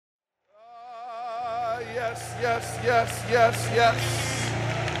Yes, yes, yes, yes.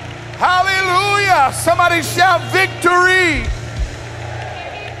 Hallelujah. Somebody shout victory.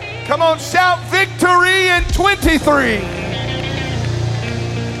 Come on, shout victory in 23.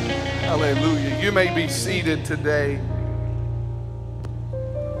 Hallelujah. You may be seated today.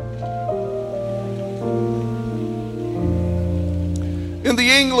 In the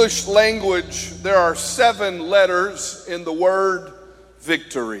English language, there are 7 letters in the word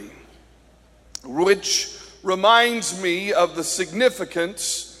victory, which reminds me of the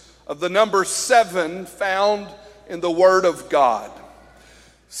significance of the number 7 found in the Word of God.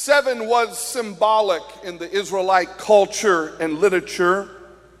 7 was symbolic in the Israelite culture and literature.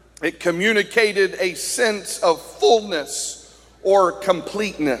 It communicated a sense of fullness or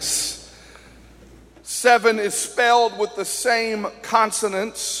completeness. 7 is spelled with the same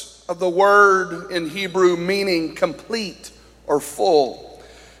consonants of the word in Hebrew meaning complete or full.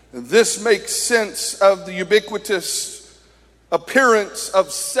 This makes sense of the ubiquitous appearance of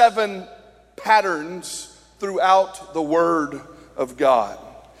 7 patterns throughout the Word of God.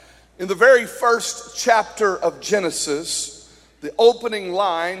 In the very first chapter of Genesis, the opening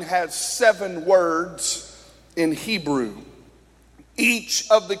line has 7 words in Hebrew.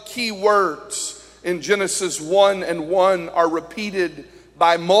 Each of the key words in Genesis 1 and 1 are repeated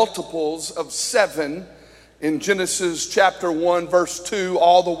by multiples of 7 in Genesis chapter 1, verse 2,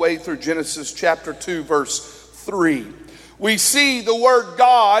 all the way through Genesis chapter 2, verse 3. We see the word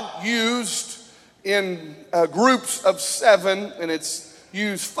God used in groups of 7, and it's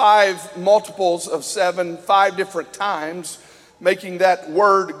used 5 multiples of 7, 5 different times, making that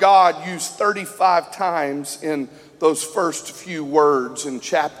word God used 35 times in those first few words in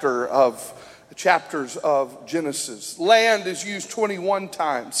chapters of Genesis. Land is used 21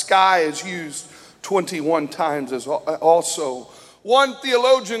 times. Sky is used 21 times as also. One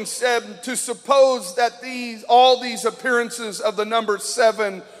theologian said to suppose that all these appearances of the number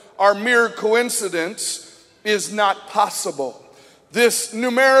 7 are mere coincidence is not possible. This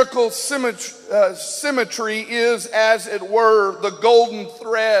numerical symmetry is, as it were, the golden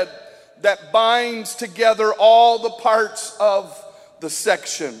thread that binds together all the parts of the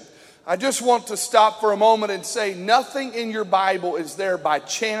section. I just want to stop for a moment and say nothing in your Bible is there by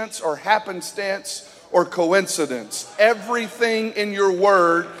chance or happenstance or coincidence. Everything in your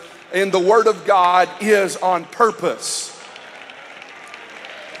word, in the Word of God, is on purpose.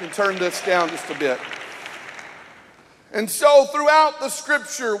 You can turn this down just a bit. And so throughout the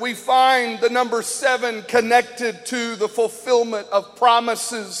scripture, we find the number 7 connected to the fulfillment of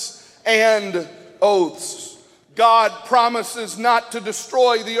promises and oaths. God promises not to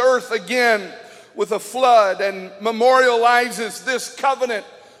destroy the earth again with a flood and memorializes this covenant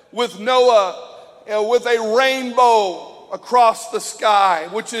with Noah with a rainbow across the sky,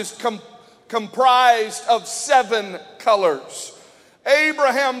 which is comprised of 7 colors.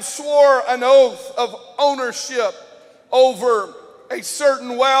 Abraham swore an oath of ownership over a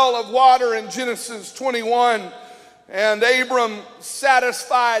certain well of water in Genesis 21, and Abram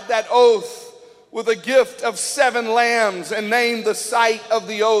satisfied that oath with a gift of 7 lambs and named the site of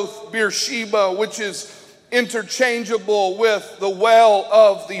the oath Beersheba, which is interchangeable with the well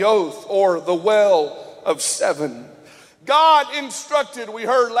of the oath or the well of 7. God instructed, we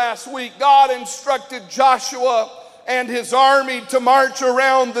heard last week, God instructed Joshua and his army to march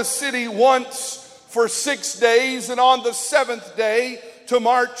around the city once for 6 days, and on the 7th day to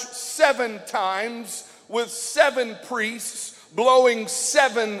march 7 times with 7 priests blowing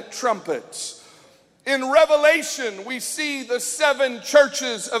 7 trumpets. In Revelation, we see the 7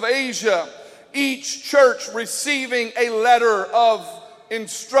 churches of Asia, each church receiving a letter of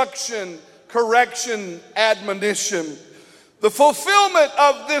instruction, correction, admonition. The fulfillment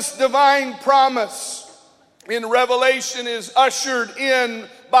of this divine promise in Revelation is ushered in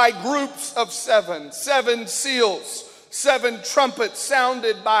by groups of 7 seals, 7 trumpets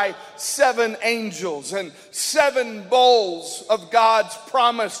sounded by 7 angels, and 7 bowls of God's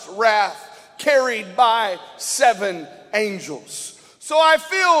promised wrath carried by 7 angels. So I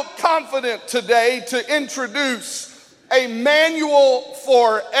feel confident today to introduce a manual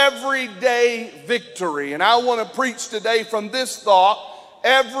for everyday victory. And I want to preach today from this thought,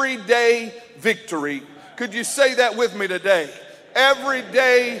 everyday victory. Could you say that with me today?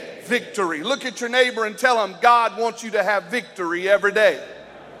 Everyday victory. Look at your neighbor and tell him God wants you to have victory every day.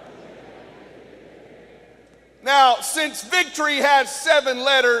 Now, since victory has 7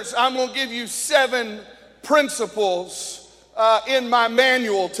 letters, I'm going to give you 7 principles in my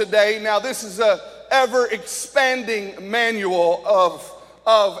manual today. Now, this is a ever-expanding manual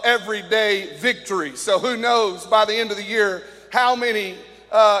of everyday victory. So who knows by the end of the year how many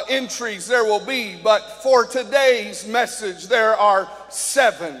entries there will be, but for today's message, there are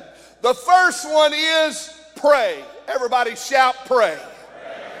 7. The first one is pray. Everybody shout pray.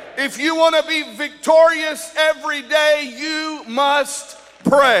 If you want to be victorious every day, you must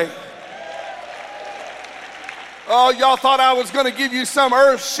pray. Oh, y'all thought I was going to give you some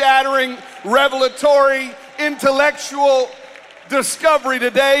earth-shattering, revelatory, intellectual discovery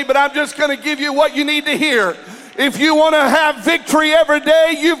today, but I'm just going to give you what you need to hear. If you want to have victory every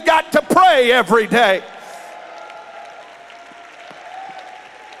day, you've got to pray every day.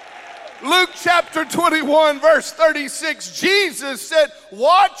 Luke chapter 21, verse 36, Jesus said,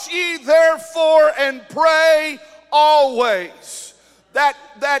 "Watch ye therefore and pray always." That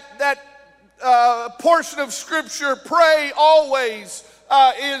portion of scripture, pray always,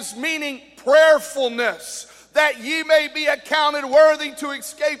 is meaning prayerfulness, that ye may be accounted worthy to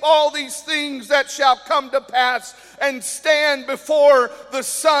escape all these things that shall come to pass and stand before the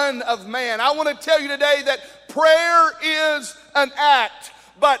Son of Man. I want to tell you today that prayer is an act,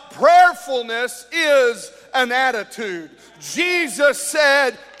 but prayerfulness is an attitude. Jesus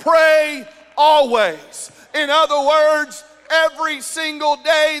said, pray always. In other words, every single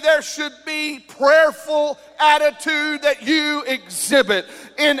day there should be prayerful attitude that you exhibit.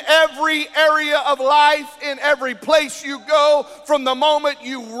 In every area of life, in every place you go, from the moment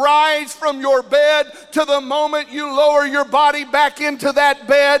you rise from your bed to the moment you lower your body back into that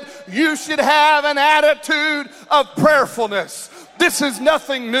bed, you should have an attitude of prayerfulness. This is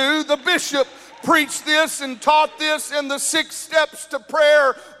nothing new. The bishop preached this and taught this in the 6 Steps to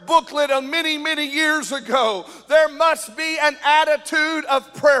Prayer booklet many, many years ago. There must be an attitude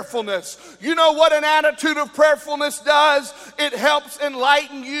of prayerfulness. You know what an attitude of prayerfulness does? It helps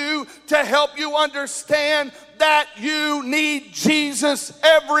enlighten you, to help you understand that you need Jesus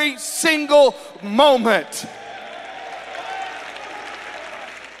every single moment.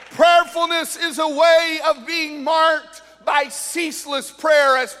 Prayerfulness is a way of being marked by ceaseless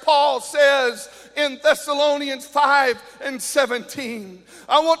prayer, as Paul says in Thessalonians 5:17.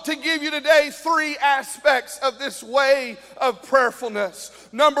 I want to give you today 3 aspects of this way of prayerfulness.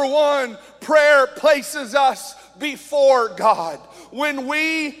 Number 1, prayer places us before God. When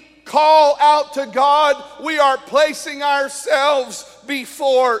we call out to God, we are placing ourselves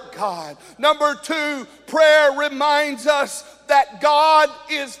before God. Number 2, prayer reminds us that God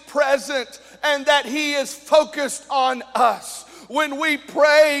is present and that He is focused on us. When we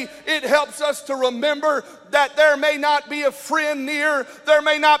pray, it helps us to remember that there may not be a friend near, there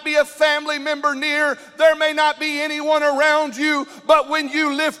may not be a family member near, there may not be anyone around you, but when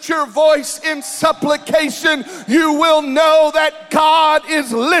you lift your voice in supplication, you will know that God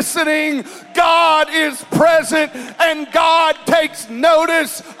is listening, God is present, and God takes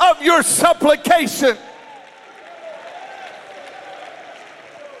notice of your supplication.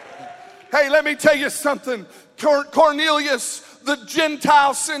 Hey, let me tell you something. Cornelius, the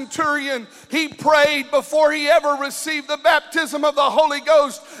Gentile centurion, he prayed before he ever received the baptism of the Holy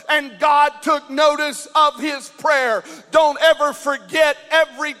Ghost, and God took notice of his prayer. Don't ever forget,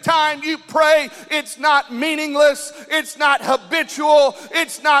 every time you pray, it's not meaningless, it's not habitual,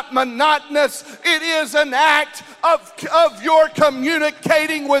 it's not monotonous. It is an act of your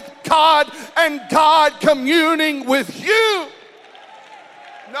communicating with God and God communing with you.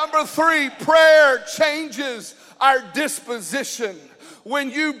 Number 3, prayer changes our disposition. When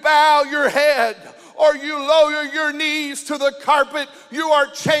you bow your head or you lower your knees to the carpet, you are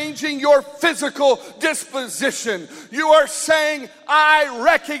changing your physical disposition. You are saying, I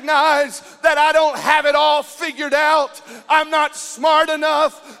recognize that I don't have it all figured out. I'm not smart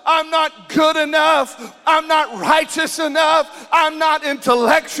enough. I'm not good enough. I'm not righteous enough. I'm not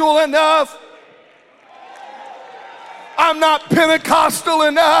intellectual enough. I'm not Pentecostal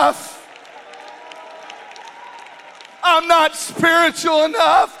enough. I'm not spiritual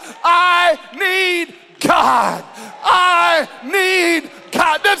enough. I need God. I need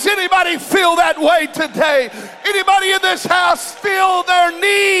God. Does anybody feel that way today? Anybody in this house feel their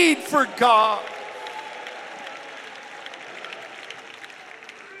need for God?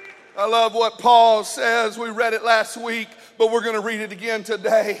 I love what Paul says. We read it last week, but we're going to read it again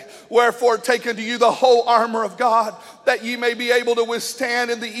today. Wherefore, take unto you the whole armor of God, that ye may be able to withstand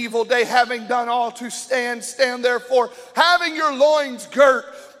in the evil day, having done all to stand. Stand therefore, having your loins girt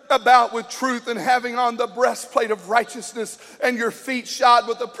about with truth, and having on the breastplate of righteousness, and your feet shod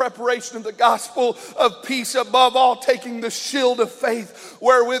with the preparation of the gospel of peace. Above all, taking the shield of faith,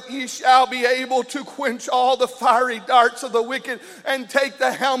 wherewith ye shall be able to quench all the fiery darts of the wicked, and take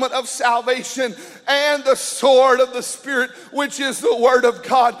the helmet of salvation and the sword of the Spirit, which is the word of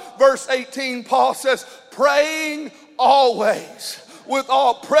God. Verse 18, Paul says, praying always with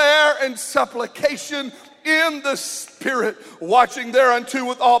all prayer and supplication in the Spirit, watching thereunto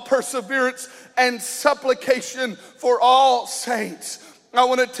with all perseverance and supplication for all saints. I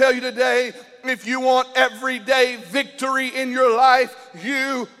want to tell you today, if you want everyday victory in your life,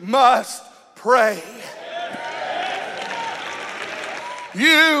 you must pray.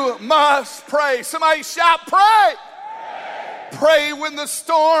 You must pray. Somebody shout, pray. Pray when the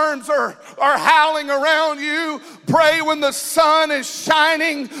storms are howling around you. Pray when the sun is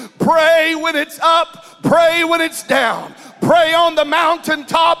shining. Pray when it's up. Pray when it's down. Pray on the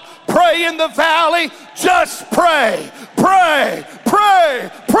mountaintop. Pray in the valley. Just pray. Pray.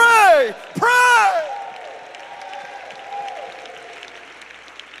 Pray. Pray. Pray.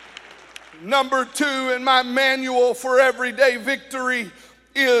 Number 2 in my manual for everyday victory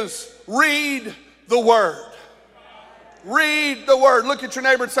is read the Word. Read the Word. Look at your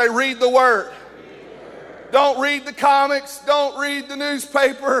neighbor and say, read the Word. Don't read the comics. Don't read the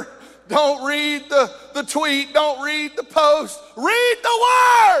newspaper. Don't read the tweet. Don't read the post. Read the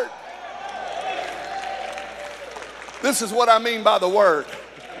Word. This is what I mean by the Word.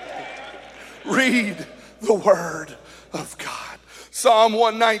 Read the Word of God. Psalm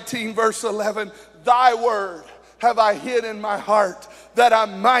 119 verse 11, thy word have I hid in my heart that I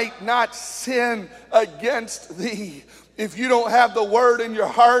might not sin against thee. If you don't have the word in your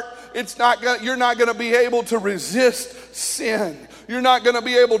heart, you're not going to be able to resist sin. You're not going to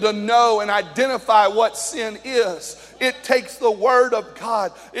be able to know and identify what sin is. It takes the Word of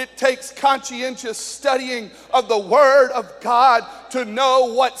God. It takes conscientious studying of the Word of God to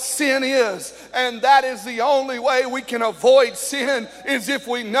know what sin is. And that is the only way we can avoid sin, is if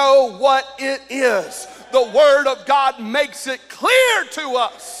we know what it is. The Word of God makes it clear to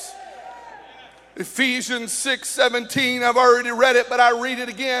us. Ephesians 6:17, I've already read it, but I read it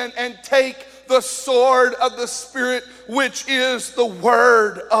again. And take the sword of the Spirit, which is the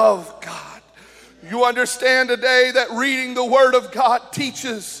Word of God. You understand today that reading the Word of God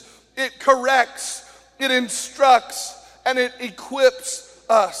teaches, it corrects, it instructs, and it equips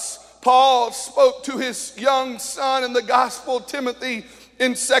us. Paul spoke to his young son in the gospel, Timothy,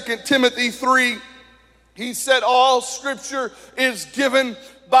 in 2 Timothy 3. He said, all scripture is given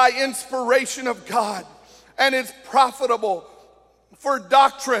by inspiration of God, and it's profitable for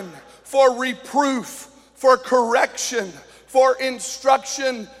doctrine, for reproof, for correction, for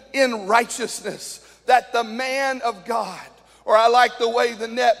instruction in righteousness, that the man of God, or I like the way the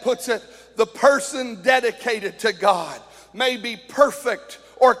net puts it, the person dedicated to God, may be perfect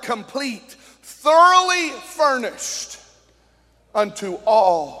or complete, thoroughly furnished unto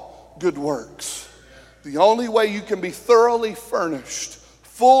all good works. The only way you can be thoroughly furnished,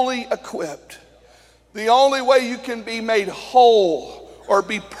 fully equipped, the only way you can be made whole or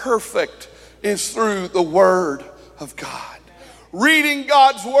be perfect is through the Word of God. Reading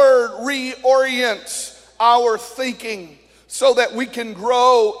God's Word reorients our thinking so that we can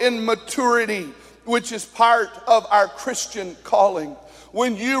grow in maturity, which is part of our Christian calling.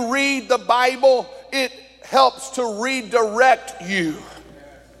 When you read the Bible, it helps to redirect you.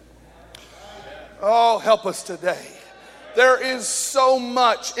 Oh, help us today. There is so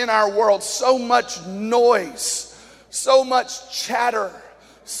much in our world, so much noise, so much chatter,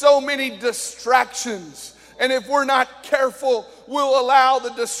 so many distractions. And if we're not careful, we'll allow the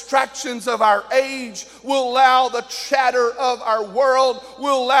distractions of our age, we'll allow the chatter of our world,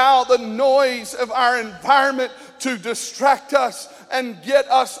 we'll allow the noise of our environment to distract us and get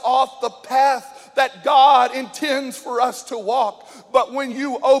us off the path that God intends for us to walk. But when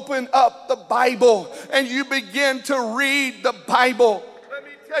you open up the Bible and you begin to read the Bible, let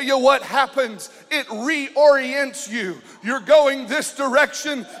me tell you what happens. It reorients you. You're going this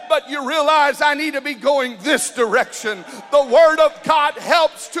direction, but you realize I need to be going this direction. The Word of God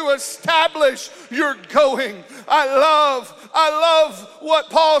helps to establish your going. I love what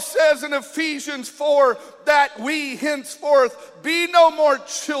Paul says in Ephesians 4, that we henceforth be no more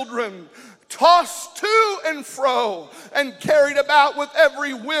children, tossed to and fro and carried about with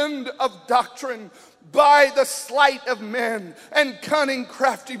every wind of doctrine, by the sleight of men and cunning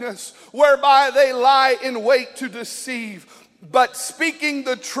craftiness, whereby they lie in wait to deceive. But speaking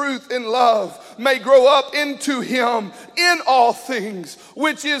the truth in love may grow up into him in all things,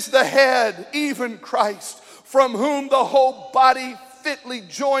 which is the head, even Christ, from whom the whole body fitly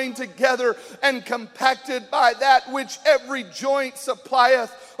joined together and compacted by that which every joint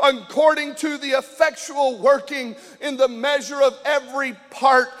supplieth, according to the effectual working in the measure of every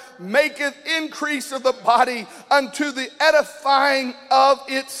part, maketh increase of the body unto the edifying of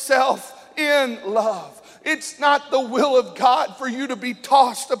itself in love. It's not the will of God for you to be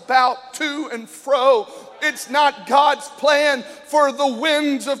tossed about to and fro It's not God's plan for the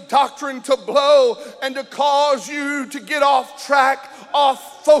winds of doctrine to blow and to cause you to get off track,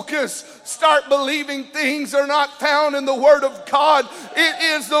 off focus, start believing things are not found in the Word of God. It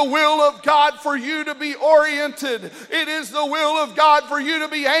is the will of God for you to be oriented. It is the will of God for you to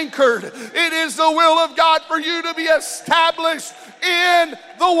be anchored. It is the will of God for you to be established in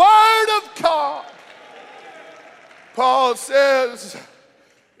the Word of God. Paul says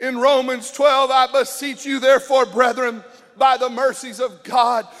in Romans 12, I beseech you therefore, brethren, by the mercies of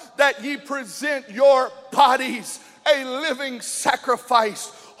God, that ye present your bodies a living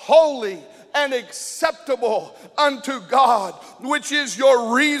sacrifice, holy and acceptable unto God, which is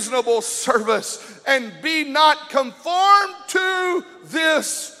your reasonable service. And be not conformed to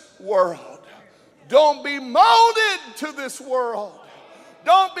this world. Don't be molded to this world.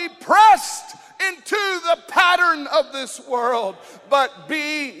 Don't be pressed into the pattern of this world, but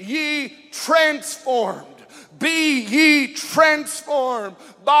be ye transformed. Be ye transformed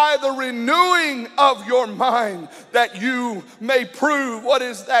by the renewing of your mind, that you may prove what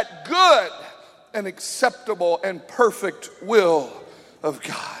is that good and acceptable and perfect will of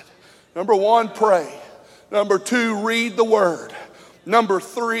God. Number one, pray. Number two, read the Word. Number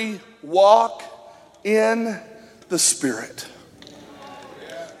three, walk in the Spirit.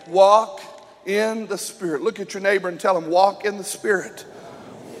 Walk in the Spirit. Look at your neighbor and tell him, walk in the Spirit.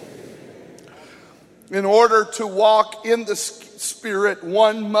 In order to walk in the Spirit,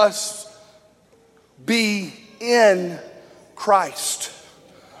 one must be in Christ.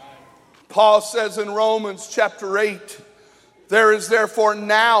 Paul says in Romans chapter 8, there is therefore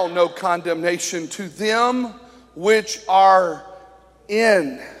now no condemnation to them which are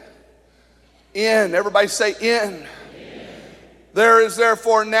in. Everybody say in. There is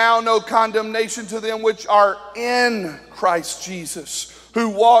therefore now no condemnation to them which are in Christ Jesus, who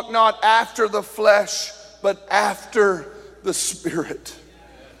walk not after the flesh, but after the Spirit.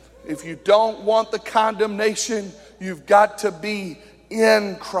 If you don't want the condemnation, you've got to be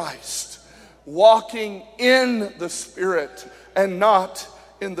in Christ, walking in the Spirit and not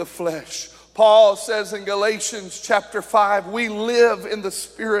in the flesh. Paul says in Galatians chapter 5, we live in the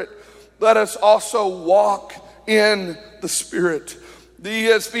Spirit. Let us also walk in the Spirit. The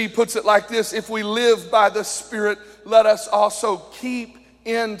ESV puts it like this: if we live by the Spirit, let us also keep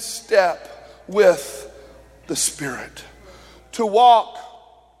in step with the Spirit. To walk,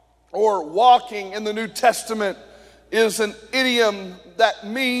 or walking in the New Testament, is an idiom that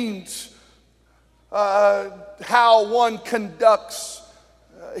means how one conducts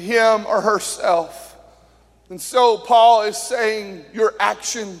him or herself. And so Paul is saying your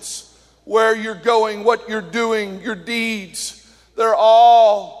actions, where you're going, what you're doing, your deeds, they're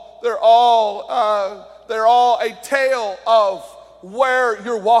all a tale of where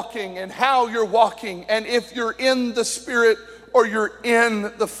you're walking and how you're walking, and if you're in the Spirit or you're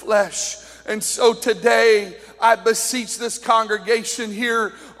in the flesh. And so today I beseech this congregation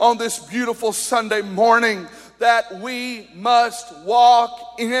here on this beautiful Sunday morning that we must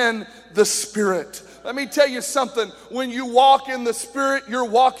walk in the Spirit. Let me tell you something. When you walk in the Spirit, you're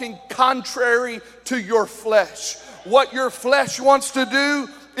walking contrary to your flesh. What your flesh wants to do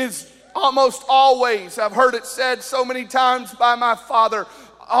is almost always, I've heard it said so many times by my father,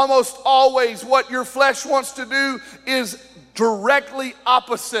 almost always what your flesh wants to do is directly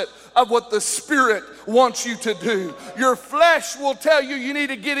opposite of what the Spirit wants you to do. Your flesh will tell you you need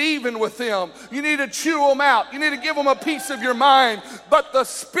to get even with them. You need to chew them out. You need to give them a piece of your mind. But the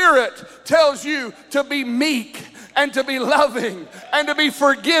Spirit tells you to be meek and to be loving and to be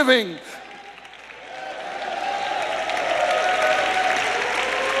forgiving.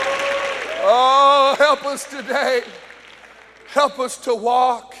 Oh, help us today. Help us to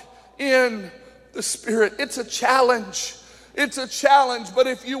walk in the Spirit. It's a challenge. It's a challenge, but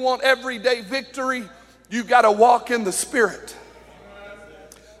if you want everyday victory, you got to walk in the Spirit.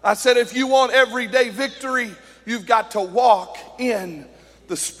 I said, if you want everyday victory, you've got to walk in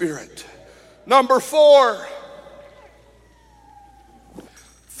the Spirit. Number 4,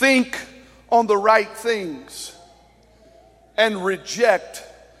 think on the right things and reject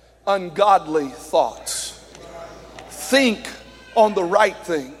ungodly thoughts. Think on the right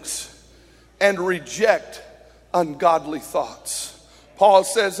things and reject ungodly thoughts. Paul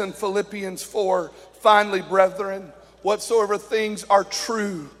says in Philippians 4, finally, brethren, whatsoever things are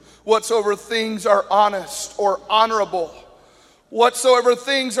true, whatsoever things are honest or honorable, whatsoever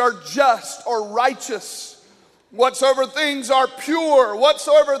things are just or righteous, whatsoever things are pure,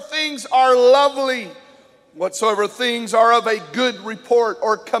 whatsoever things are lovely, whatsoever things are of a good report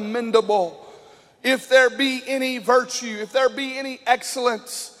or commendable, if there be any virtue, if there be any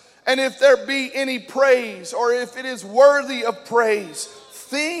excellence, And if there be any praise, or if it is worthy of praise,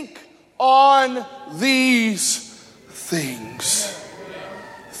 think on these things.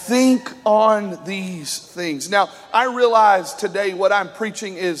 Think on these things. Now, I realize today what I'm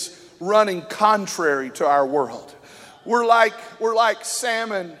preaching is running contrary to our world. We're like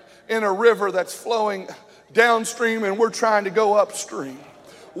salmon in a river that's flowing downstream and we're trying to go upstream.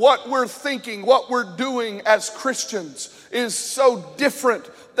 What we're thinking, what we're doing as Christians is so different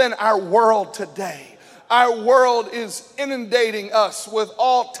than our world today. Our world is inundating us with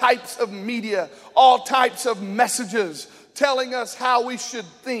all types of media, all types of messages telling us how we should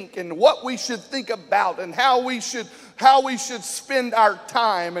think and what we should think about and how we should spend our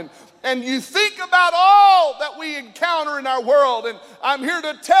time. And you think about all that we encounter in our world, and I'm here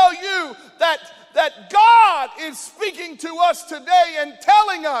to tell you that God is speaking to us today and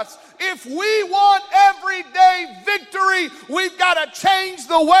telling us if we want everyday victory, we've got to change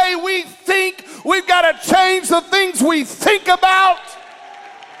the way we think. We've got to change the things we think about.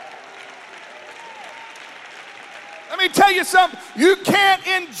 Let me tell you something. You can't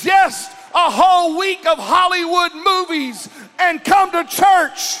ingest a whole week of Hollywood movies and come to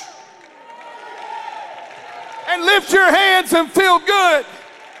church and lift your hands and feel good.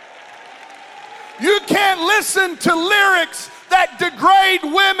 You can't listen to lyrics that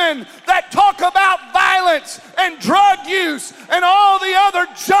degrade women, that talk about violence and drug use and all the other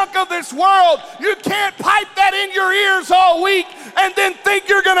junk of this world. You can't pipe that in your ears all week and then think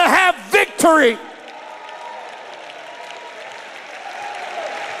you're going to have victory.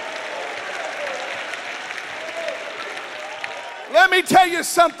 Let me tell you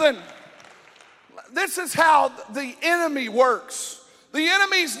something. This is how the enemy works. The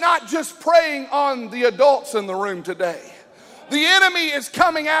enemy's not just preying on the adults in the room today. The enemy is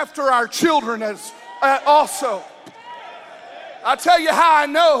coming after our children also. I'll tell you how I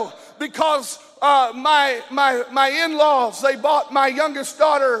know, because my in-laws, they bought my youngest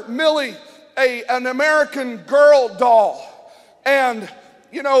daughter, Millie, an American Girl doll. And,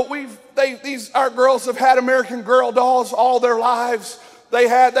 you know, our girls have had American Girl dolls all their lives. They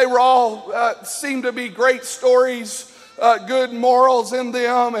were all, seemed to be great stories. Good morals in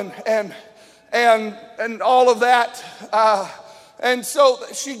them and all of that. And so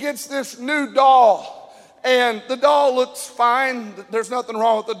she gets this new doll, and the doll looks fine. There's nothing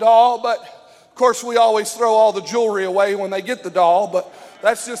wrong with the doll, but of course we always throw all the jewelry away when they get the doll, but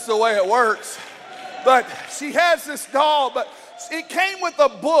that's just the way it works. But she has this doll, but it came with a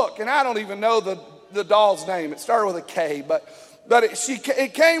book, and I don't even know the doll's name. It started with a K, but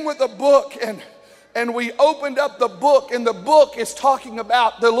it came with a book, and we opened up the book, and the book is talking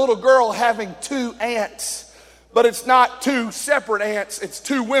about the little girl having two aunts. But it's not two separate aunts, it's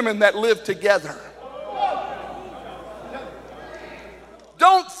two women that live together.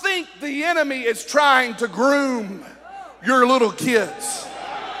 Don't think the enemy is trying to groom your little kids.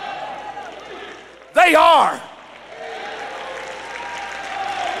 They are.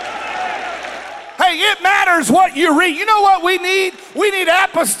 Hey, it matters what you read. You know what we need? We need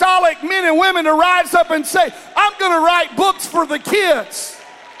apostolic men and women to rise up and say, I'm going to write books for the kids.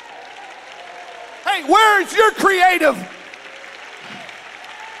 Hey, where's your creative?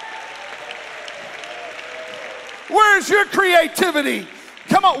 Where's your creativity?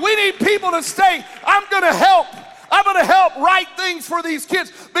 Come on, we need people to say, I'm going to help write things for these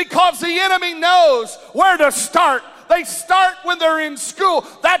kids, because the enemy knows where to start. They start when they're in school.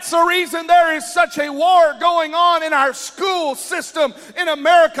 That's the reason there is such a war going on in our school system in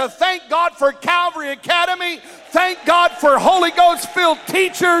America. Thank God for Calvary Academy. Thank God for Holy Ghost-filled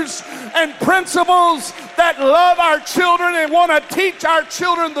teachers and principals that love our children and want to teach our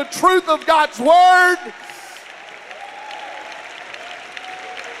children the truth of God's Word.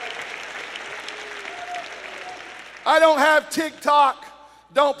 I don't have TikTok.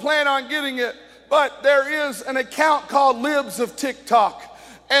 Don't plan on getting it. But there is an account called Libs of TikTok.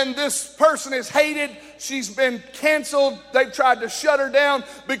 And this person is hated. She's been canceled. They've tried to shut her down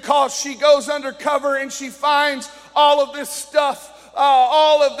because she goes undercover and she finds all of this stuff,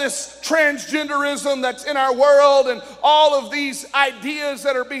 all of this transgenderism that's in our world and all of these ideas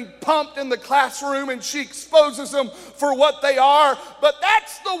that are being pumped in the classroom, and she exposes them for what they are. But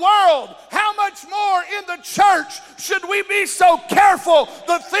that's the world. How much more in the church should we be so careful?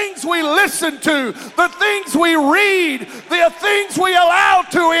 The things we listen to, the things we read, the things we allow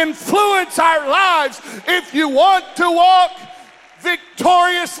to influence our lives. If you want to walk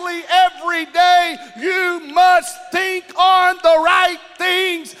victoriously every day, you must think on the right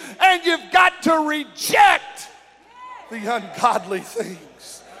things, and you've got to reject the ungodly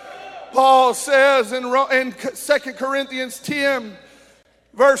things. Paul says in 2 Corinthians 10,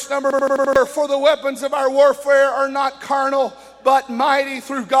 Verse number 4, for the weapons of our warfare are not carnal, but mighty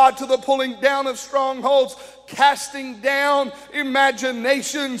through God to the pulling down of strongholds, casting down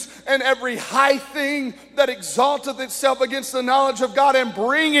imaginations and every high thing that exalteth itself against the knowledge of God, and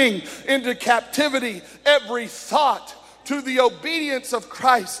bringing into captivity every thought to the obedience of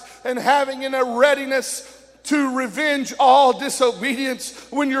Christ, and having in a readiness to revenge all disobedience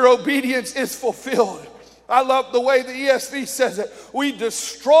when your obedience is fulfilled. I love the way the ESV says it. We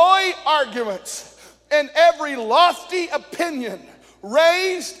destroy arguments and every lofty opinion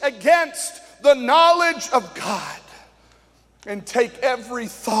raised against the knowledge of God, and take every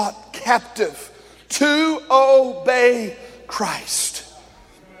thought captive to obey Christ.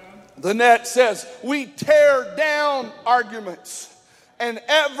 The net says we tear down arguments and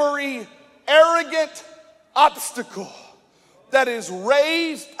every arrogant obstacle that is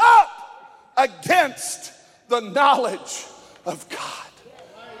raised up against the knowledge of God.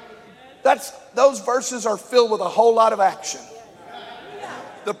 Those verses are filled with a whole lot of action.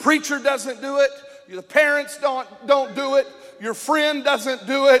 The preacher doesn't do it. The parents don't do it. Your friend doesn't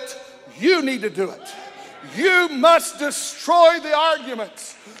do it. You need to do it. You must destroy the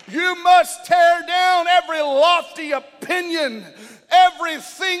arguments. You must tear down every lofty opinion,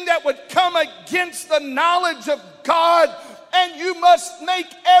 everything that would come against the knowledge of God. And you must make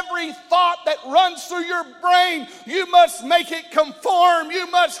every thought that runs through your brain, you must make it conform. You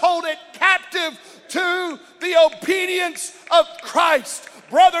must hold it captive to the obedience of Christ.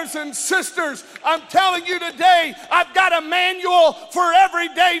 Brothers and sisters, I'm telling you today, I've got a manual for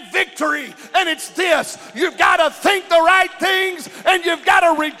everyday victory, and it's this: you've got to think the right things and you've got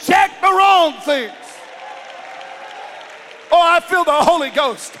to reject the wrong things. Oh, I feel the Holy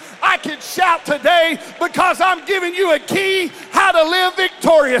Ghost. I can shout today because I'm giving you a key how to live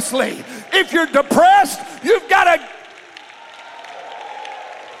victoriously. If you're depressed, you've got to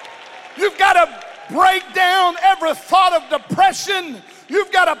break down every thought of depression.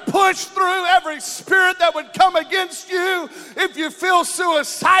 You've got to push through every spirit that would come against you. If you feel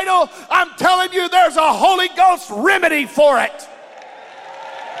suicidal, I'm telling you there's a Holy Ghost remedy for it.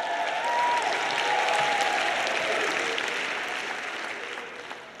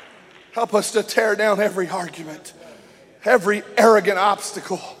 Help us to tear down every argument, every arrogant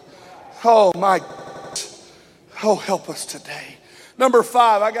obstacle. Oh my God. Oh, help us today. Number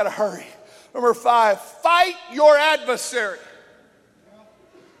 5, I got to hurry. Number 5, fight your adversary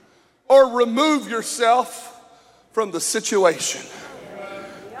or remove yourself from the situation.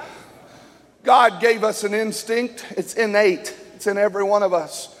 God gave us an instinct. It's innate. It's in every one of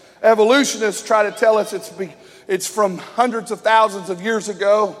us. Evolutionists try to tell us it's from hundreds of thousands of years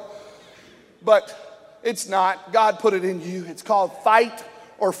ago. But it's not. God put it in you. It's called fight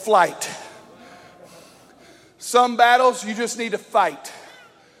or flight. Some battles you just need to fight.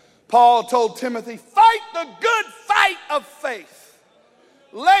 Paul told Timothy, fight the good fight of faith.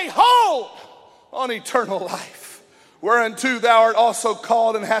 Lay hold on eternal life, whereunto thou art also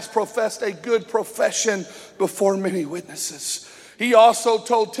called and hast professed a good profession before many witnesses. He also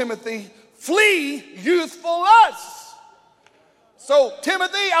told Timothy, flee youthful lusts. So,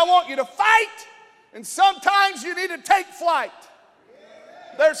 Timothy, I want you to fight, and sometimes you need to take flight.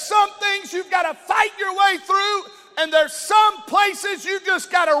 There's some things you've got to fight your way through, and there's some places you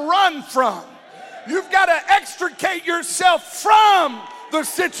just got to run from. You've got to extricate yourself from the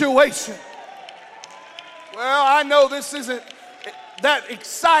situation. Well, I know this isn't that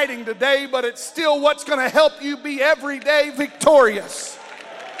exciting today, but it's still what's going to help you be everyday victorious.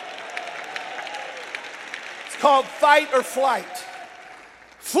 It's called fight or flight.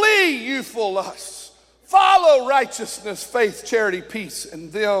 Flee youthful lusts. Follow righteousness, faith, charity, peace,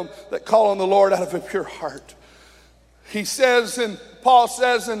 and them that call on the Lord out of a pure heart. He says, and Paul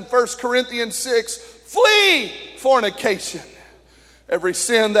says in 1 Corinthians 6, flee fornication. Every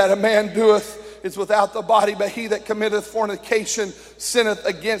sin that a man doeth is without the body, but he that committeth fornication sinneth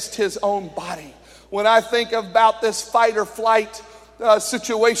against his own body. When I think about this fight or flight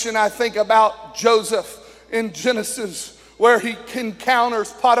situation, I think about Joseph in Genesis, where he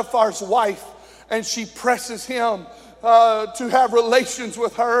encounters Potiphar's wife, and she presses him to have relations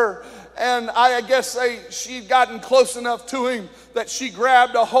with her. And I guess she'd gotten close enough to him that she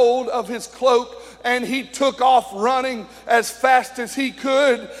grabbed a hold of his cloak, and he took off running as fast as he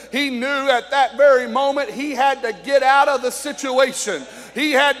could. He knew at that very moment he had to get out of the situation.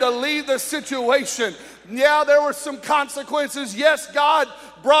 He had to leave the situation. Yeah, there were some consequences. Yes, God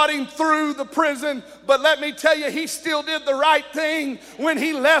brought him through the prison, but let me tell you, he still did the right thing when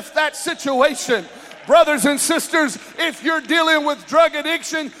he left that situation. Brothers and sisters, if you're dealing with drug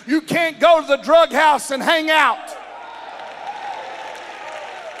addiction, you can't go to the drug house and hang out.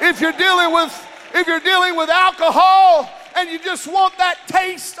 If you're dealing with alcohol and you just want that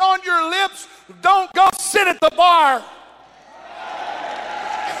taste on your lips, don't go sit at the bar.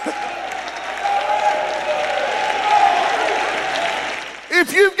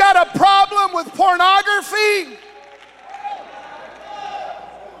 If you've got a problem with pornography,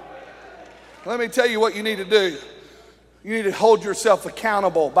 let me tell you what you need to do. You need to hold yourself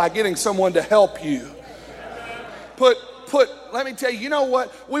accountable by getting someone to help you. Let me tell you, you know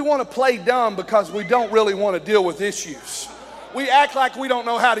what? We want to play dumb because we don't really want to deal with issues. We act like we don't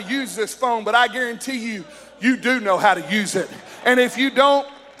know how to use this phone, but I guarantee you, you do know how to use it. And if you don't,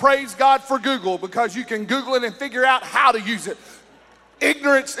 praise God for Google, because you can Google it and figure out how to use it.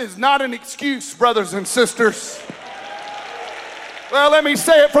 Ignorance is not an excuse, brothers and sisters. Well, let me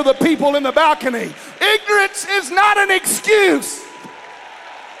say it for the people in the balcony. Ignorance is not an excuse.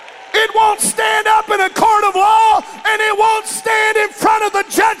 It won't stand up in a court of law, and it won't stand in front of the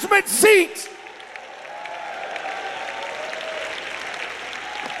judgment seat.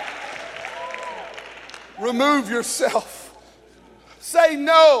 Remove yourself. Say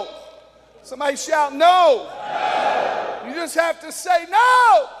no. Somebody shout no. No. You just have to say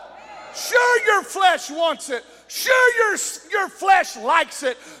no. Sure, your flesh wants it. Sure, your flesh likes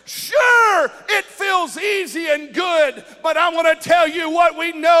it. Sure, it feels easy and good. But I want to tell you what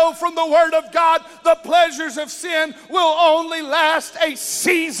we know from the Word of God. The pleasures of sin will only last a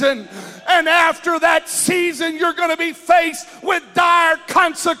season. And after that season, you're going to be faced with dire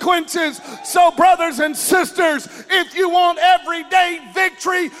consequences. So, brothers and sisters, if you want everyday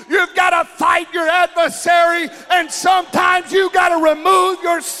victory, you've got to fight your adversary. And sometimes you've got to remove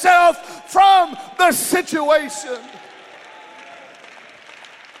yourself from the situation.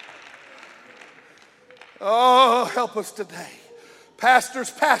 Oh, help us today. Pastors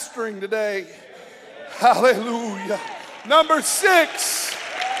pastoring today. Hallelujah. Number six,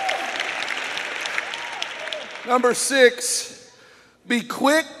 be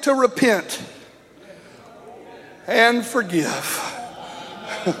quick to repent and forgive.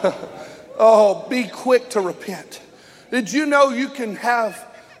 Oh, be quick to repent. Did you know you can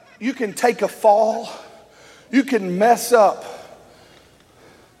take a fall, you can mess up,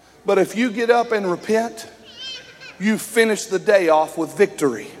 but if you get up and repent, you finish the day off with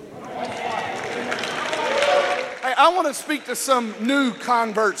victory. Hey, I want to speak to some new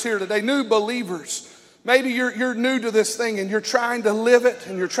converts here today, new believers. Maybe you're new to this thing and you're trying to live it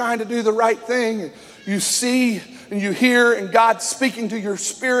and you're trying to do the right thing. And you see and you hear and God's speaking to your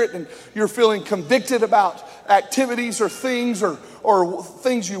spirit and you're feeling convicted about activities or things or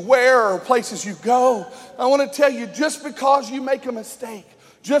things you wear or places you go. I want to tell you, just because you make a mistake,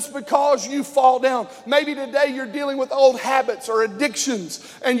 just because you fall down, maybe today you're dealing with old habits or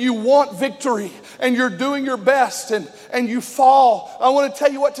addictions and you want victory and you're doing your best and you fall. I want to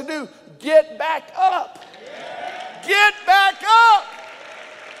tell you what to do. Get back up. Get back up.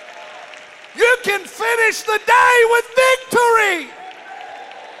 You can finish the day with victory.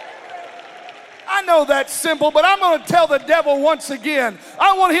 I know that's simple, but I'm going to tell the devil once again.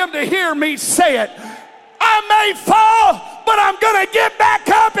 I want him to hear me say it. I may fall, but I'm going to get back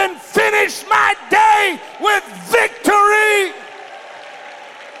up and finish my day with victory.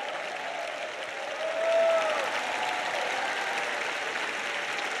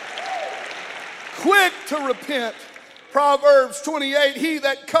 Quick to repent. Proverbs 28, he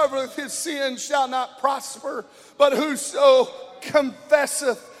that covereth his sins shall not prosper, but whoso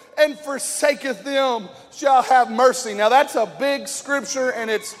confesseth and forsaketh them shall have mercy. Now that's a big scripture and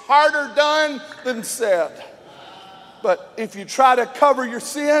it's harder done than said. But if you try to cover your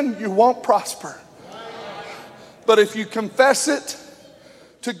sin, you won't prosper. But if you confess it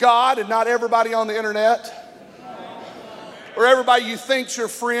to God and not everybody on the internet, or everybody you think's your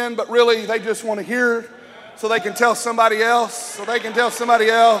friend, but really they just want to hear so they can tell somebody else,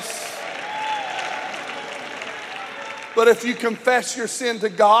 But if you confess your sin to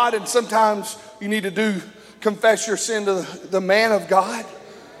God, and sometimes you need to confess your sin to the man of God,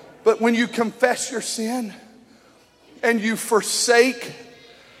 but when you confess your sin and you forsake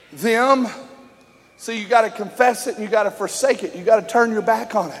them, so you got to confess it and you got to forsake it. You got to turn your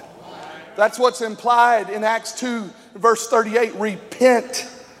back on it. That's what's implied in Acts 2, verse 38. Repent.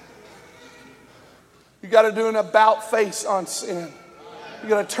 You got to do an about face on sin. You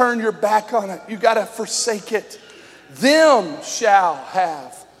got to turn your back on it. You got to forsake it. Them shall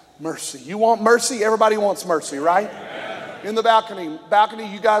have mercy. You want mercy? Everybody wants mercy, right? In the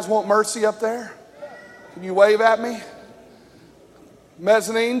balcony, you guys want mercy up there? Can you wave at me?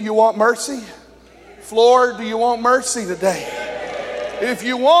 Mezzanine, do you want mercy? Floor, do you want mercy today? If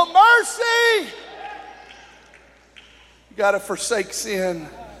you want mercy, you got to forsake sin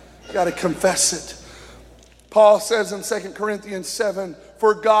You got to confess it. Paul says in 2 Corinthians 7,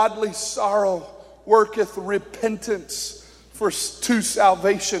 for godly sorrow worketh repentance to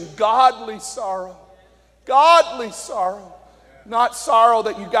salvation. Godly sorrow. Godly sorrow. Not sorrow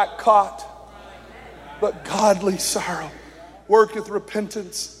that you got caught, but godly sorrow worketh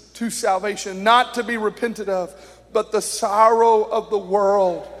repentance to salvation, not to be repented of, but the sorrow of the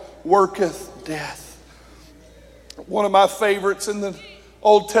world worketh death. One of my favorites in the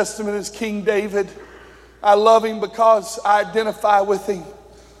Old Testament is King David. I love him because I identify with him.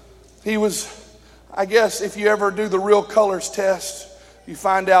 He was, I guess, if you ever do the real colors test, you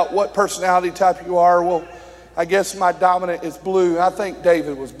find out what personality type you are. Well, I guess my dominant is blue. I think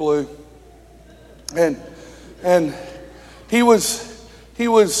David was blue. And he was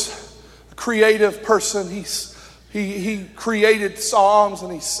a creative person. He created psalms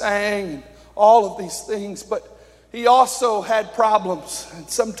and he sang and all of these things, but he also had problems, and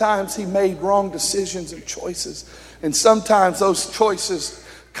sometimes he made wrong decisions and choices, and sometimes those choices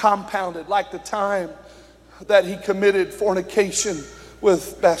compounded, like the time that he committed fornication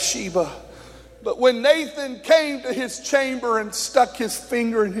with Bathsheba. But when Nathan came to his chamber and stuck his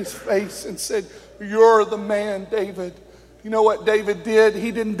finger in his face and said, you're the man, David, you know what David did?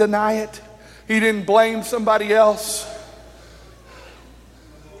 He didn't deny it. He didn't blame somebody else.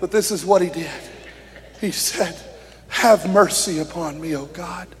 But this is what he did. He said, have mercy upon me, O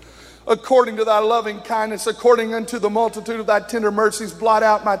God. According to thy loving kindness, according unto the multitude of thy tender mercies, blot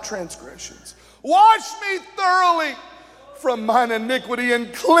out my transgressions. Wash me thoroughly from mine iniquity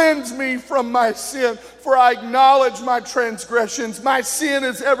and cleanse me from my sin. For I acknowledge my transgressions. My sin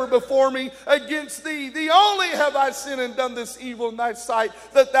is ever before me. Against thee, thee only have I sinned and done this evil in thy sight,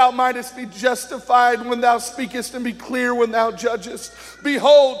 that thou mightest be justified when thou speakest and be clear when thou judgest.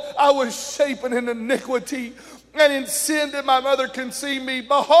 Behold, I was shapen in iniquity, and in sin did my mother conceive me.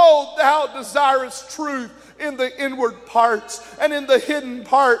 Behold, thou desirest truth in the inward parts, and in the hidden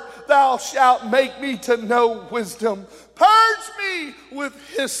part thou shalt make me to know wisdom. Purge me with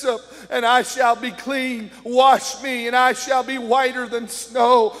hyssop, and I shall be clean. Wash me, and I shall be whiter than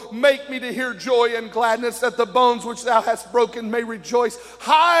snow. Make me to hear joy and gladness, that the bones which thou hast broken may rejoice.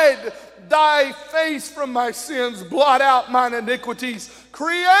 Hide thy face from my sins. Blot out mine iniquities.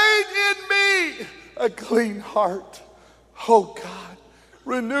 Create in me a clean heart, oh God.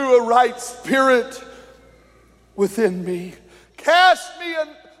 Renew a right spirit within me. Cast me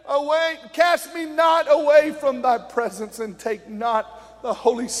not away from thy presence, and take not the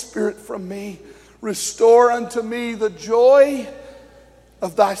Holy Spirit from me. Restore unto me the joy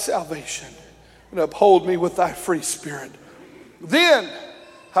of thy salvation, and uphold me with thy free spirit. Then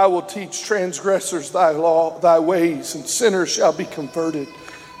I will teach transgressors thy law, thy ways, and sinners shall be converted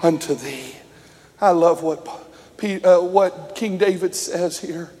unto thee. I love what King David says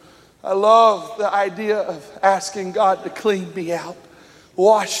here. I love the idea of asking God to clean me out.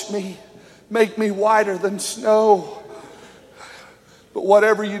 Wash me. Make me whiter than snow. But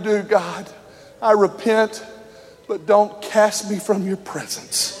whatever you do, God, I repent, but don't cast me from your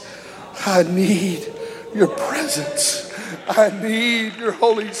presence. I need your presence. I need your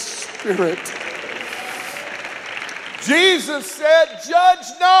Holy Spirit. Jesus said, judge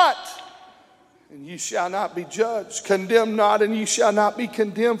not, and ye shall not be judged. Condemn not, and ye shall not be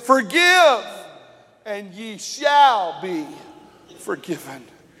condemned. Forgive, and ye shall be forgiven.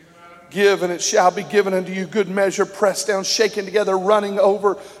 Give, and it shall be given unto you. Good measure, pressed down, shaken together, running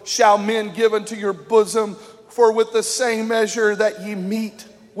over, shall men give unto your bosom. For with the same measure that ye meet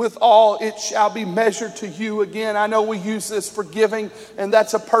withal, it shall be measured to you. Again, I know we use this for giving, and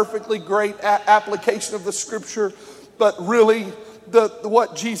that's a perfectly great application of the scripture. But really,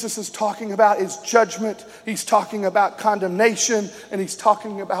 what Jesus is talking about is judgment. He's talking about condemnation, and he's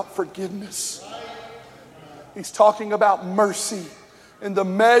talking about forgiveness. He's talking about mercy. And the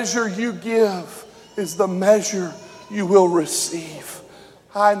measure you give is the measure you will receive.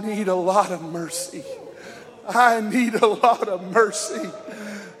 I need a lot of mercy. I need a lot of mercy.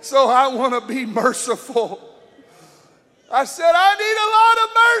 So I want to be merciful. I said, I need a lot of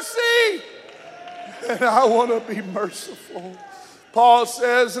mercy. And I want to be merciful. Paul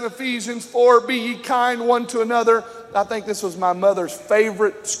says in Ephesians 4, be ye kind one to another. I think this was my mother's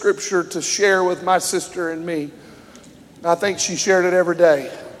favorite scripture to share with my sister and me. I think she shared it every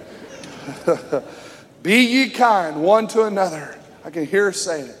day. Be ye kind one to another. I can hear her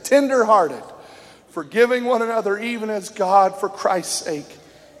saying it. Tender-hearted, forgiving one another, even as God for Christ's sake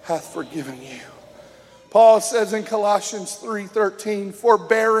hath forgiven you. Paul says in Colossians 3:13,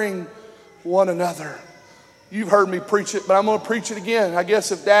 forbearing one another. You've heard me preach it, but I'm going to preach it again. I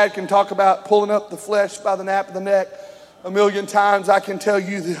guess if Dad can talk about pulling up the flesh by the nape of the neck, 1,000,000 times I can tell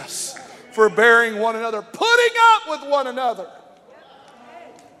you this: forbearing one another, putting up with one another,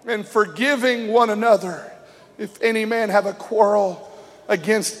 and forgiving one another. If any man have a quarrel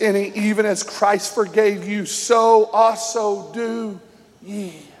against any, even as Christ forgave you, so also do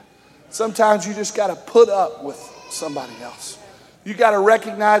ye. Sometimes you just got to put up with somebody else. You got to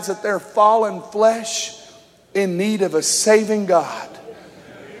recognize that they're fallen flesh in need of a saving God.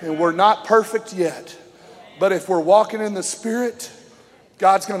 And we're not perfect yet. But if we're walking in the Spirit,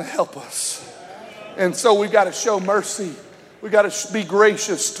 God's going to help us. And so we've got to show mercy. We've got to be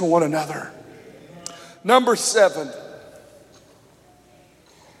gracious to one another. Number 7.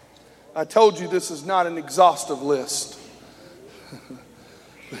 I told you this is not an exhaustive list.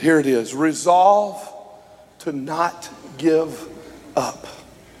 But here it is. Resolve to not give up.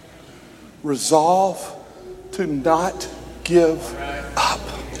 Resolve to not give up.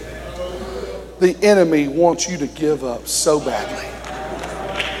 The enemy wants you to give up so badly.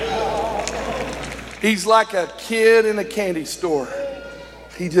 He's like a kid in a candy store.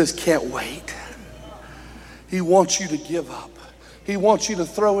 He just can't wait. He wants you to give up. He wants you to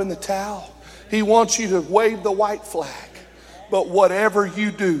throw in the towel. He wants you to wave the white flag. But whatever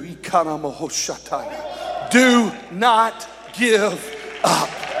you do, do not give up.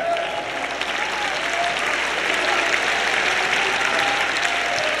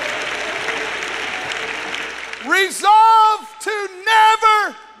 Resolve to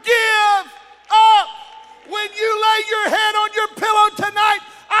never give up. When you lay your head on your pillow tonight,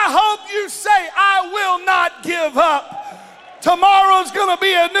 I hope you say, I will not give up. Tomorrow's going to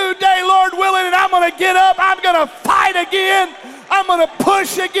be a new day, Lord willing, and I'm going to get up. I'm going to fight again. I'm going to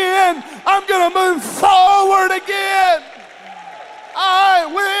push again. I'm going to move forward again. I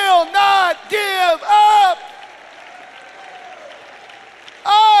will not give up.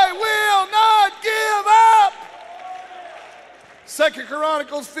 I will not give up. 2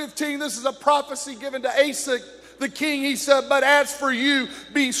 Chronicles 15, this is a prophecy given to Asa, the king. He said, but as for you,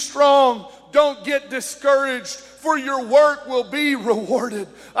 be strong. Don't get discouraged, for your work will be rewarded.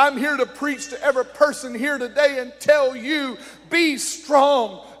 I'm here to preach to every person here today and tell you, be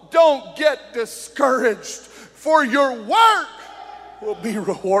strong. Don't get discouraged, for your work will be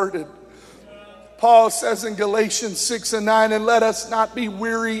rewarded. Paul says in Galatians 6 and 9, and let us not be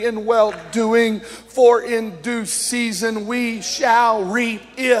weary in well-doing, for in due season we shall reap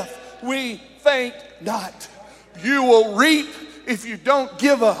if we faint not. You will reap if you don't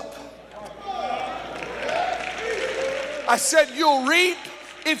give up. I said you'll reap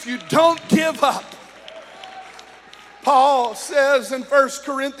if you don't give up. Paul says in 1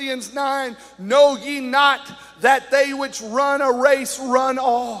 Corinthians 9, know ye not that they which run a race run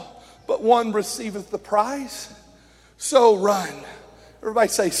all, but one receiveth the prize? So run. Everybody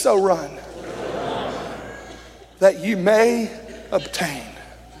say, so run. That you may obtain.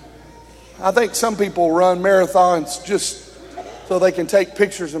 I think some people run marathons just so they can take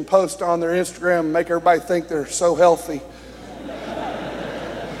pictures and post on their Instagram and make everybody think they're so healthy.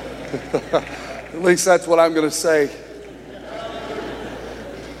 At least that's what I'm going to say.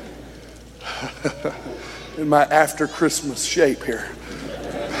 In my after Christmas shape here.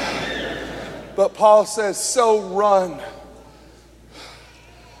 But Paul says, so run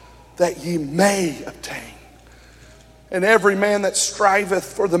that ye may obtain. And every man that striveth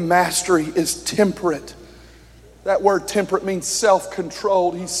for the mastery is temperate. That word temperate means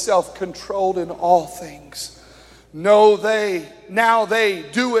self-controlled. He's self-controlled in all things. Now they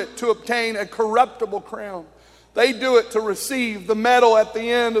do it to obtain a corruptible crown. They do it to receive the medal at the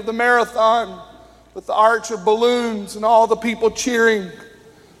end of the marathon with the arch of balloons and all the people cheering.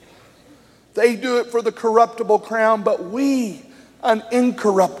 They do it for the corruptible crown, but we an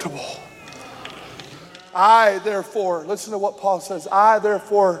incorruptible. I therefore, listen to what Paul says, I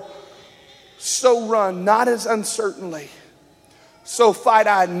therefore so run, not as uncertainly. So fight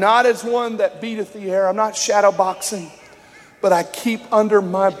I, not as one that beateth the air. I'm not shadow boxing, but I keep under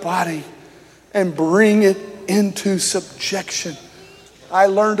my body and bring it into subjection. I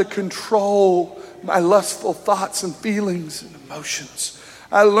learn to control my lustful thoughts and feelings and emotions.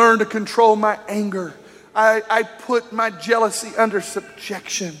 I learn to control my anger. I put my jealousy under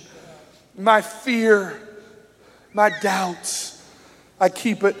subjection. My fear, my doubts, I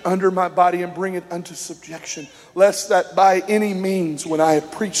keep it under my body and bring it unto subjection, lest that by any means, when I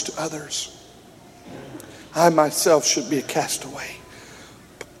have preached to others, I myself should be a castaway.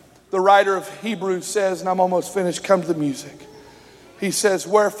 The writer of Hebrews says, and I'm almost finished, come to the music. He says,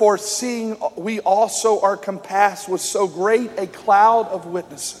 wherefore, seeing we also are compassed with so great a cloud of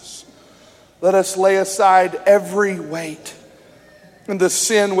witnesses, let us lay aside every weight and the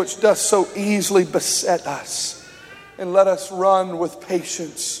sin which doth so easily beset us, and let us run with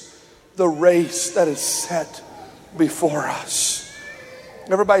patience the race that is set before us.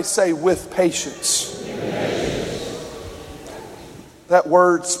 Everybody say, with patience. That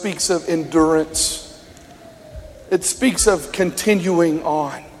word speaks of endurance. It speaks of continuing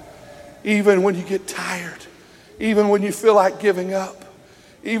on. Even when you get tired, even when you feel like giving up,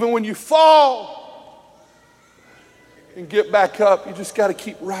 even when you fall and get back up, you just got to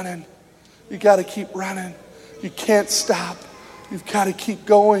keep running. You got to keep running. You can't stop. You've got to keep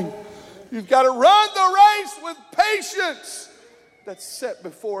going. You've got to run the race with patience that's set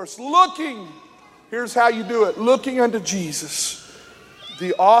before us. Here's how you do it. Looking unto Jesus,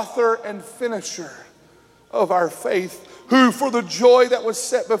 the author and finisher of our faith, who for the joy that was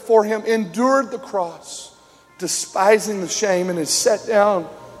set before him endured the cross, despising the shame, and is set down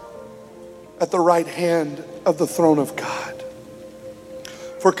at the right hand of the throne of God.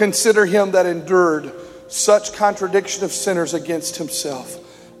 For consider him that endured such contradiction of sinners against himself,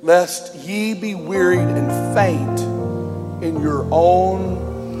 lest ye be wearied and faint in your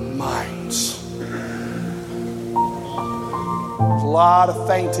own minds. There's a lot of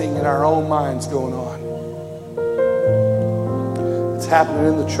fainting in our own minds going on. It's happening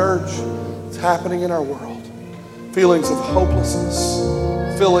in the church. It's happening in our world. Feelings of hopelessness,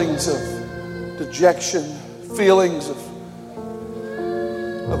 feelings of dejection, feelings of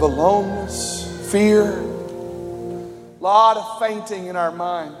aloneness, fear. A lot of fainting in our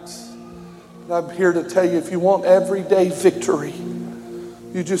minds. And I'm here to tell you, if you want everyday victory,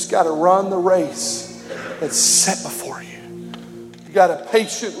 you just got to run the race that's set before you. You got to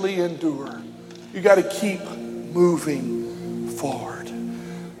patiently endure. You got to keep moving forward.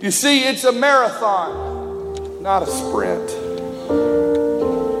 You see, it's a marathon, not a sprint.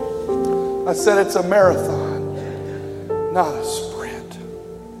 I said it's a marathon, not a sprint.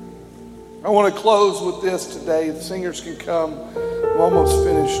 I want to close with this today. The singers can come. I'm almost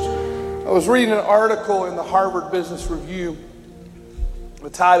finished. I was reading an article in the Harvard Business Review. The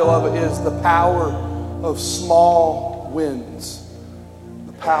title of it is The Power of Small Wins.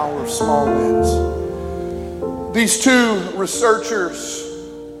 The Power of Small Wins. These two researchers,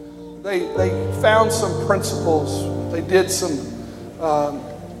 they found some principles. They did some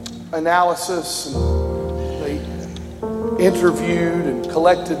analysis, and they interviewed and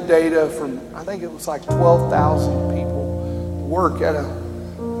collected data from, I think it was like 12,000 people work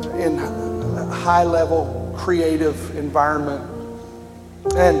in a high-level creative environment.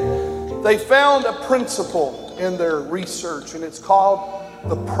 And they found a principle in their research, and it's called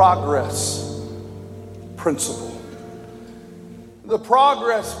the progress principle. The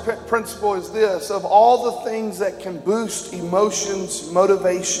progress principle is this: of all the things that can boost emotions,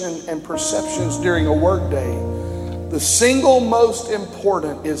 motivation, and perceptions during a workday, the single most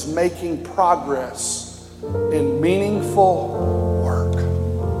important is making progress in meaningful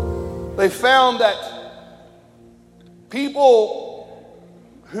work. They found that people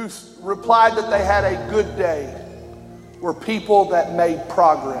who replied that they had a good day were people that made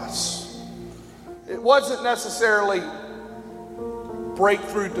progress. It wasn't necessarily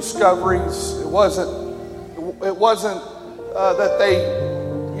breakthrough discoveries. It wasn't that they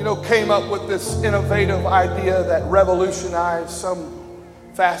came up with this innovative idea that revolutionized some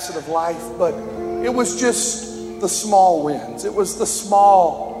facet of life, but it was just the small wins. It was the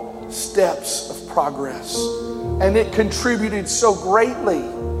small steps of progress. And it contributed so greatly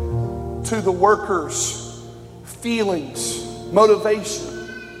to the workers' feelings, motivation,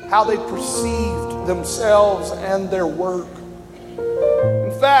 how they perceived themselves and their work.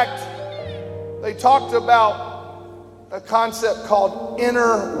 In fact, they talked about a concept called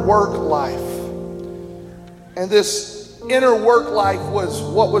inner work life. And this inner work life was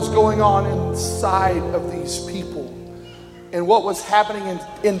what was going on inside of these people and what was happening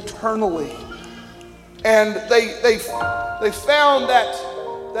internally. And they found that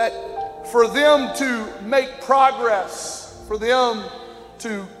for them to make progress, for them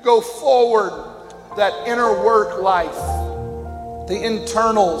to go forward, that inner work life, the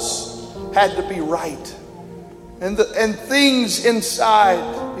internals had to be right. And things inside,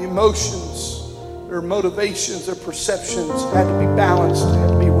 the emotions, their motivations, their perceptions had to be balanced, had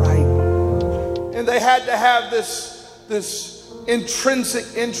to be right. And they had to have this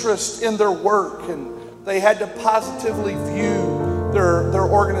intrinsic interest in their work, and they had to positively view their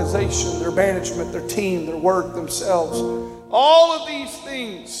organization, their management, their team, their work, themselves. All of these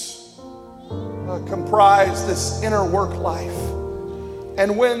things comprise this inner work life.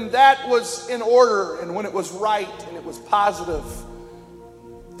 And when that was in order, and when it was right, and it was positive,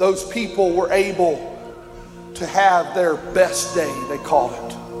 those people were able to have their best day, they called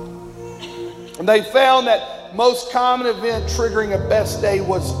it. And they found that most common event triggering a best day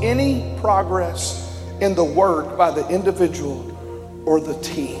was any progress in the work by the individual or the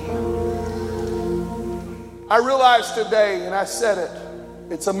team. I realized today, and I said it,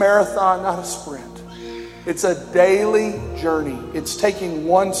 it's a marathon, not a sprint. It's a daily journey. It's taking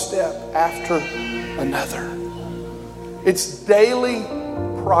one step after another. It's daily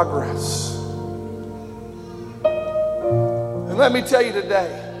progress. And let me tell you today,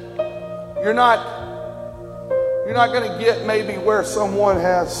 you're not going to get maybe where someone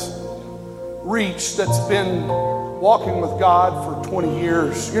has reached that's been walking with God for 20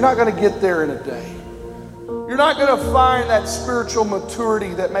 years. You're not going to get there in a day. You're not going to find that spiritual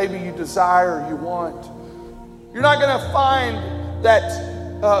maturity that maybe you desire or you want. You're not going to find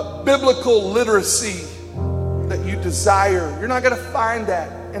that biblical literacy that you desire. You're not going to find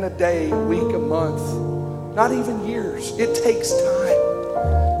that in a day, a week, a month, not even years. It takes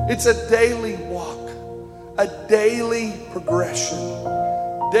time. It's a daily walk, a daily progression,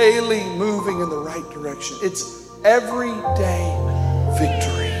 daily moving in the right direction. It's everyday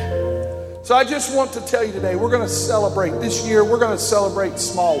victory. So I just want to tell you today, we're going to celebrate this year. We're going to celebrate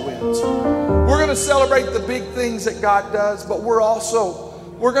small wins. We're going to celebrate the big things that God does, but we're going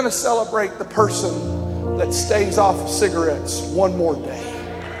to celebrate the person that stays off of cigarettes one more day.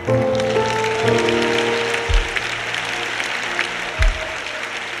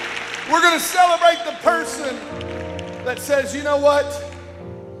 We're going to celebrate the person that says, you know what?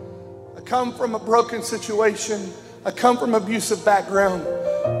 I come from a broken situation. I come from an abusive background,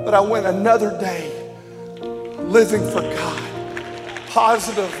 but I went another day living for God.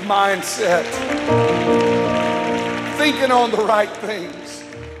 Positive mindset. Thinking on the right things.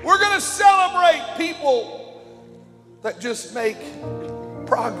 We're going to celebrate people that just make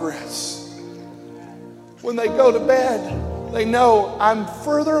progress. When they go to bed, they know I'm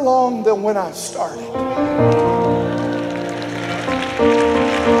further along than when I started.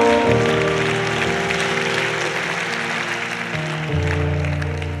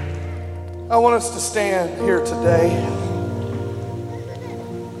 I want us to stand here today.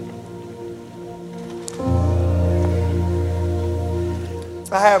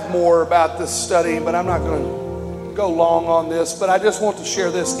 I have more about this study, but I'm not going to go long on this, but I just want to share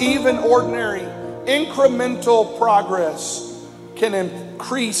this. Even ordinary, incremental progress can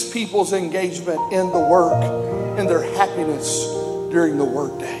increase people's engagement in the work and their happiness during the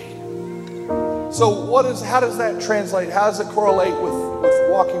workday. So how does that translate? How does it correlate with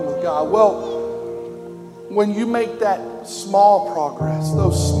walking with God? Well, when you make that small progress,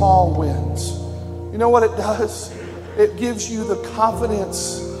 those small wins, you know what it does? It gives you the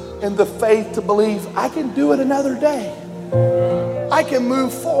confidence and the faith to believe, I can do it another day. I can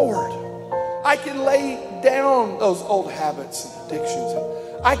move forward. I can lay down those old habits and addictions.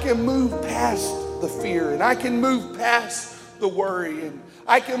 I can move past the fear, and I can move past the worry, and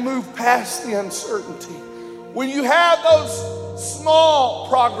I can move past the uncertainty. When you have those small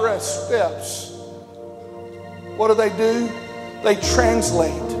progress steps, what do? They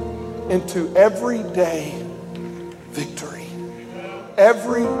translate into everyday victory.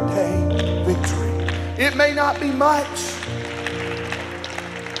 Everyday victory. It may not be much.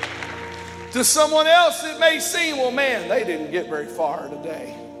 To someone else, it may seem, well, man, they didn't get very far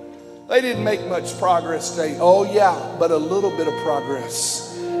today. They didn't make much progress today. Oh, yeah, but a little bit of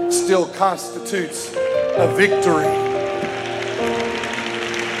progress still constitutes a victory.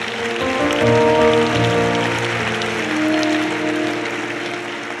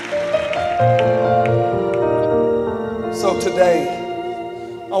 So today,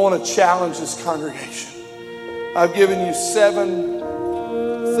 I want to challenge this congregation. I've given you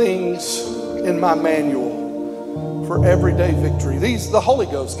 7 things in my manual for everyday victory. The Holy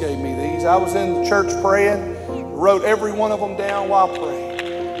Ghost gave me these. I was in the church praying, wrote every one of them down while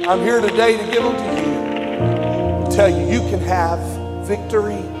praying. I'm here today to give them to you, to tell you you can have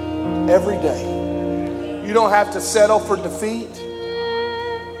victory every day. You don't have to settle for defeat.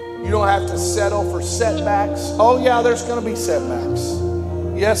 You don't have to settle for setbacks. Oh yeah, there's going to be setbacks.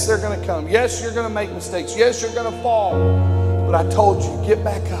 Yes, they're going to come. Yes, you're going to make mistakes. Yes, you're going to fall. But I told you, get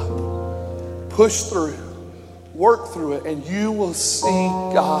back up, push through, work through it, and you will see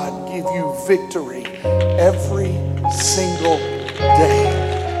God give you victory every single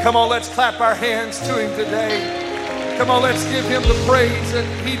day. Come on, let's clap our hands to Him today. Come on, let's give Him the praise that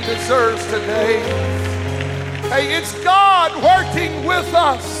He deserves today. Hey, it's God working with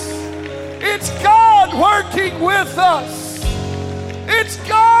us. It's God working with us. It's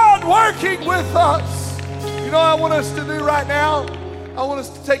God working with us. You know what I want us to do right now? I want us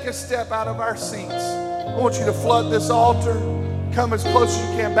to take a step out of our seats. I want you to flood this altar. Come as close as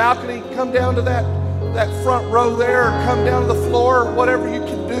you can. Balcony, come down to that that front row there, or come down to the floor, whatever you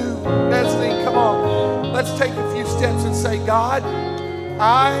can do. Mezzanine, come on. Let's take a few steps and say, God,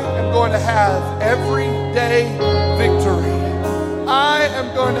 I am going to have everyday victory. I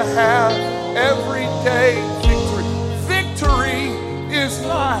am going to have everyday victory. Victory is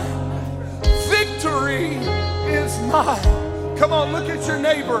mine. Victory is mine. Come on, look at your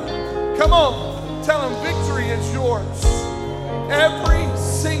neighbor. Come on, tell him victory is yours. Every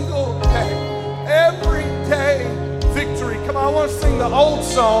single day. Every day, victory. Come on, I want to sing the old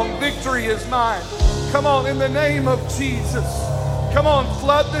song, Victory is Mine. Come on, in the name of Jesus. Come on,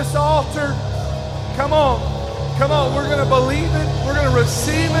 flood this altar. Come on, come on. We're going to believe it. We're going to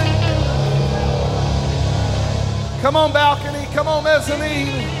receive it. Come on, balcony. Come on,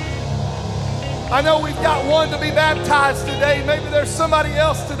 mezzanine. I know we've got one to be baptized today. Maybe there's somebody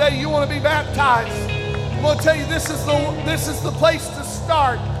else today you want to be baptized. I'm going to tell you, this is the place to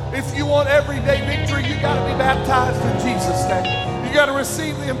start. If you want everyday victory, you got to be baptized in Jesus' name. You got to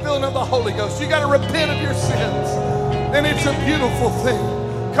receive the infilling of the Holy Ghost. You got to repent of your sins. And it's a beautiful thing.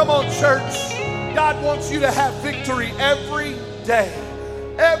 Come on, church. God wants you to have victory every day.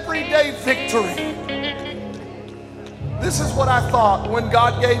 Everyday victory. This is what I thought when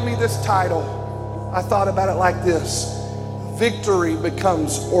God gave me this title. I thought about it like this. Victory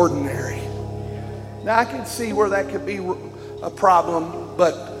becomes ordinary. Now, I can see where that could be a problem,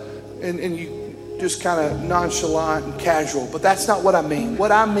 but and you just kind of nonchalant and casual, but that's not what I mean.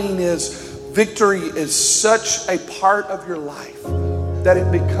 What I mean is victory is such a part of your life that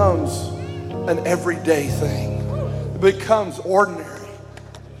it becomes an everyday thing. It becomes ordinary.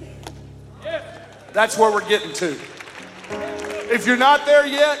 That's where we're getting to. If you're not there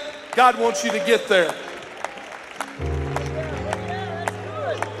yet, God wants you to get there.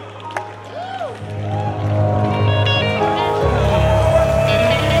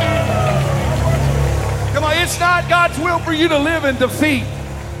 It's not God's will for you to live in defeat.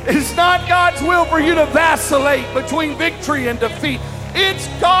 It's not God's will for you to vacillate between victory and defeat. It's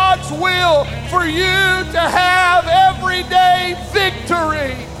God's will for you to have everyday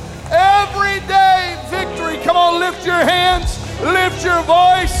victory. Everyday victory. Come on, lift your hands. Lift your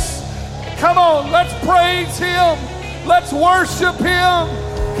voice. Come on, let's praise Him. Let's worship Him.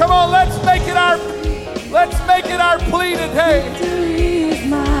 Come on, let's make it our plea today. Victory is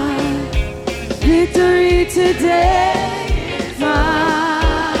mine. Victory today is mine.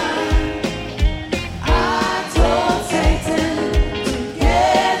 I told Satan to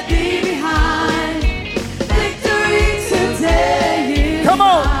get thee behind. Victory today is mine. Come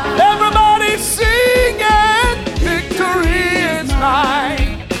on, everybody sing it. Victory is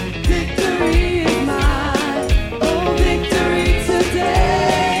mine. Victory is mine. Oh, victory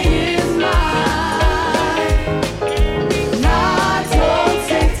today is mine. And I told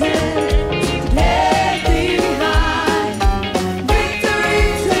Satan, let thee behind. Victory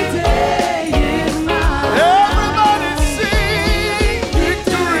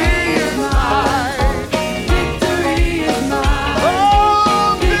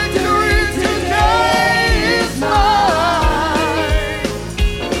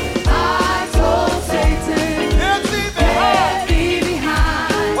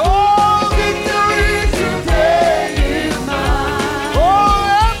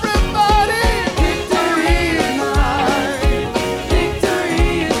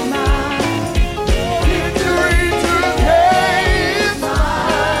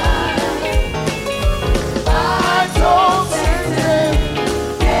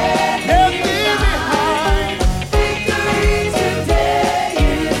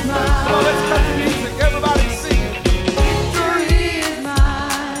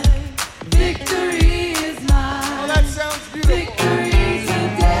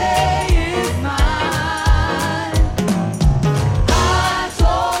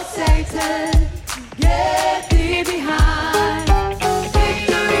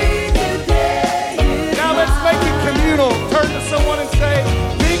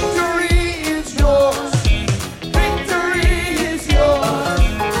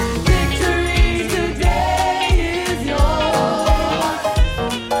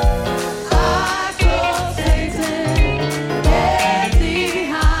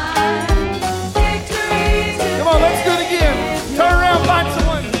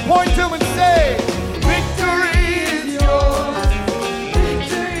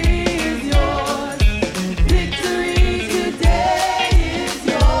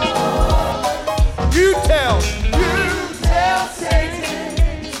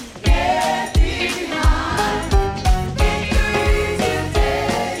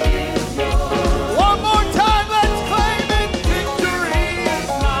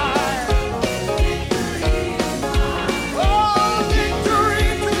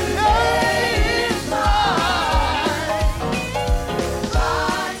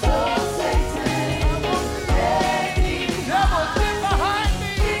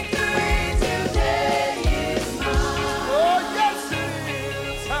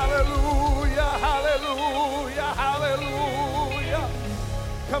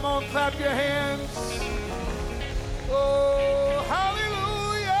Come on, clap your hands. Oh,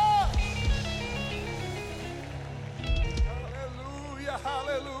 hallelujah. Hallelujah,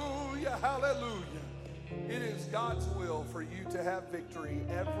 hallelujah, hallelujah. It is God's will for you to have victory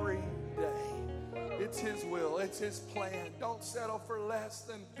every day. It's His will, it's His plan. Don't settle for less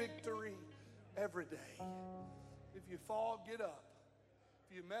than victory every day. If you fall, get up.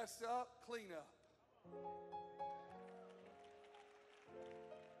 If you mess up, clean up.